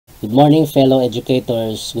Good morning, fellow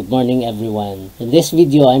educators. Good morning, everyone. In this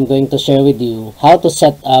video, I'm going to share with you how to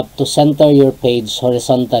set up to center your page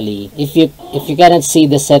horizontally if you cannot see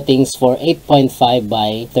the settings for 8.5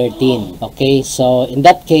 by 13. Okay, so in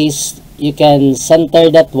that case, you can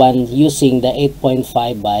center that one using the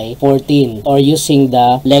 8.5 by 14 or using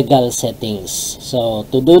the legal settings. So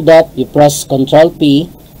to do that, you press Ctrl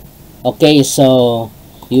P. Okay, so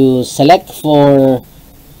you select for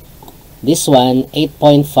this one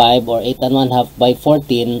 8.5 or 8 and 1/2 by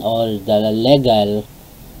 14 or the legal.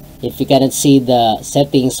 If you cannot see the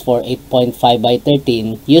settings for 8.5 by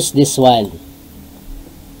 13, use this one.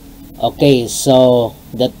 Okay, so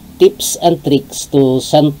the tips and tricks to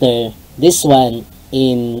center this one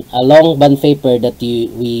in a long bond paper that we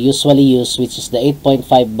usually use, which is the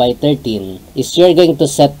 8.5 by 13, is you're going to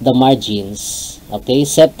set the margins. Okay,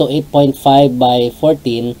 set to 8.5 by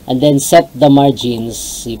 14 and then set the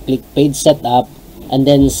margins. You click page setup and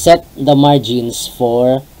then set the margins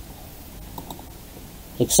for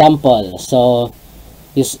example. So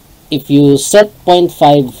if you set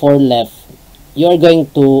 0.5 for left, you're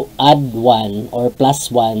going to add 1 or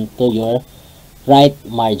plus 1 to your right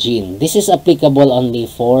margin. This is applicable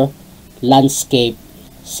only for landscape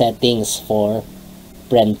settings for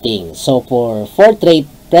printing. So for portrait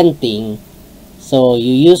printing, so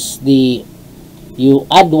you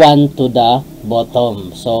add 1 to the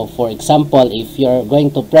bottom. So for example, if you're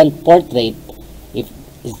going to print portrait, if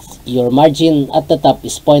your margin at the top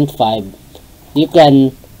is 0.5, you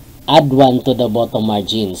can add 1 to the bottom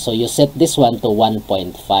margin. So you set this one to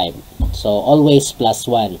 1.5. So always plus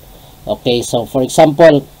 1. Okay, so for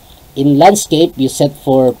example, in landscape, you set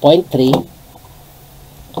for 0.3.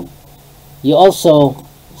 You also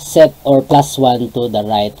set or plus 1 to the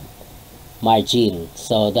right margin.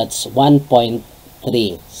 So that's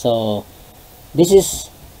 1.3. So this is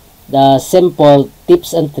the simple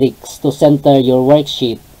tips and tricks to center your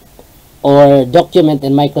worksheet or document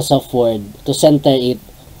in Microsoft Word to center it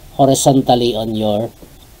horizontally on your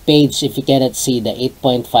page if you cannot see the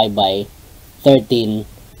 8.5 by 13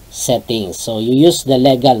 settings. So you use the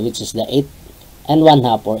legal, which is the 8 and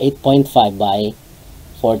 1/2 or 8.5 by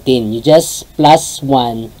 14. You just plus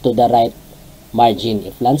 1 to the right margin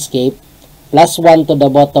if landscape, plus 1 to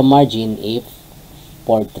the bottom margin if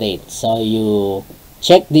portrait. So you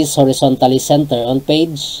check this horizontally center on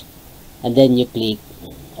page and then you click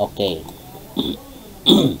OK.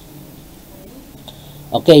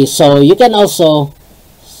 Okay, so you can also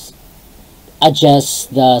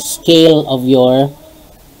adjust the scale of your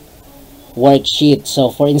worksheet. So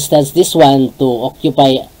for instance, this one to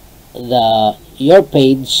occupy your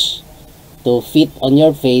page, to fit on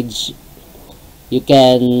your page, you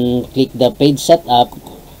can click the page setup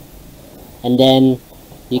and then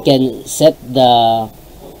you can set the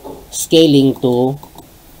scaling to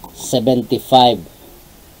 75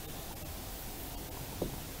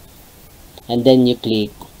 and then you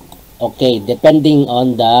click OK, depending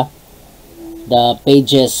on the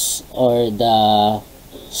pages or the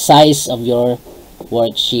size of your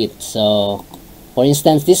worksheet. So for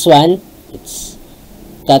instance, this one, it's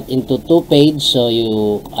cut into 2 pages, so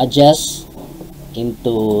you adjust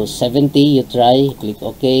into 70, you try, click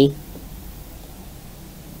OK.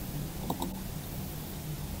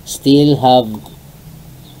 Still have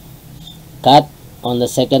cut on the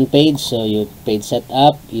second page, so you page set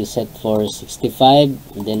up, you set for 65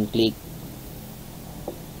 and then click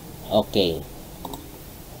OK.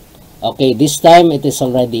 Okay, this time it is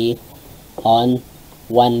already on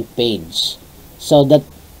 1 page. So the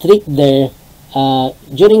trick there,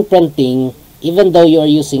 during printing, even though you are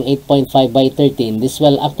using 8.5 by 13, this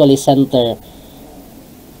will actually center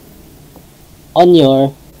on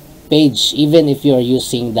your page even if you are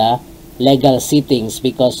using the legal settings,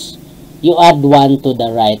 because you add 1 to the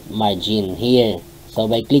right margin here. So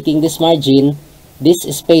by clicking this margin, this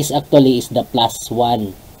space actually is the plus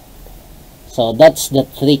 1. So that's the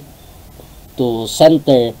trick to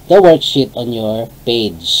center the worksheet on your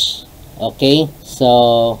page. Okay,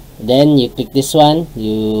 so then you click this one,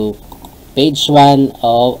 you pages 1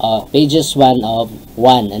 of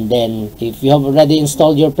 1, and then if you have already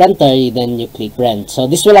installed your printer, then you click print. So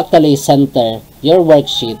this will actually center your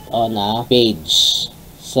worksheet on a page.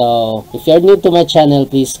 So if you're new to my channel,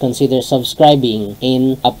 please consider subscribing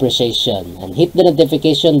in appreciation and hit the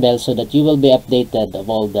notification bell so that you will be updated of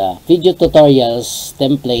all the video tutorials,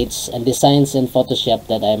 templates, and designs in Photoshop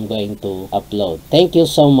that I'm going to upload. Thank you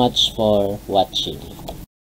so much for watching.